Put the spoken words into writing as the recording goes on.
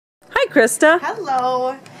Krista.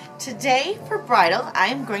 Hello. Today for Bridal, I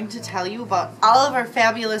am going to tell you about all of our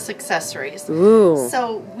fabulous accessories. Ooh.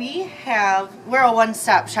 So we're a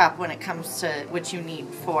one-stop shop when it comes to what you need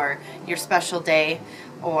for your special day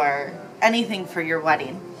or anything for your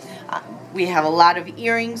wedding. We have a lot of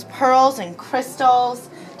earrings, pearls, and crystals,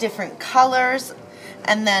 different colors,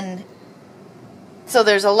 and then, so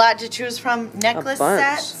there's a lot to choose from. Necklace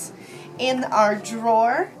sets in our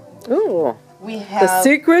drawer. Ooh. We have the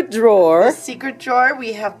secret drawer. The secret drawer.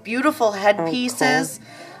 We have beautiful headpieces,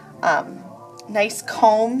 nice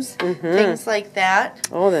combs, things like that.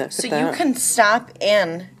 Oh, that's so you can stop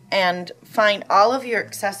in and find all of your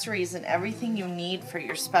accessories and everything you need for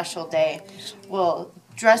your special day. We'll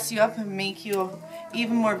dress you up and make you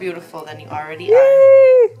even more beautiful than you already are.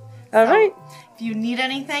 All right. If you need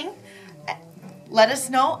anything, let us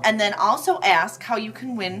know, and then also ask how you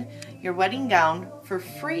can win your wedding gown for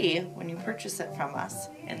free when you purchase it from us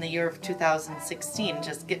in the year of 2016.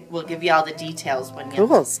 We'll give you all the details when you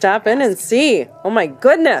Cool. Stop in and see. Oh my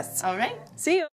goodness. All right. See you.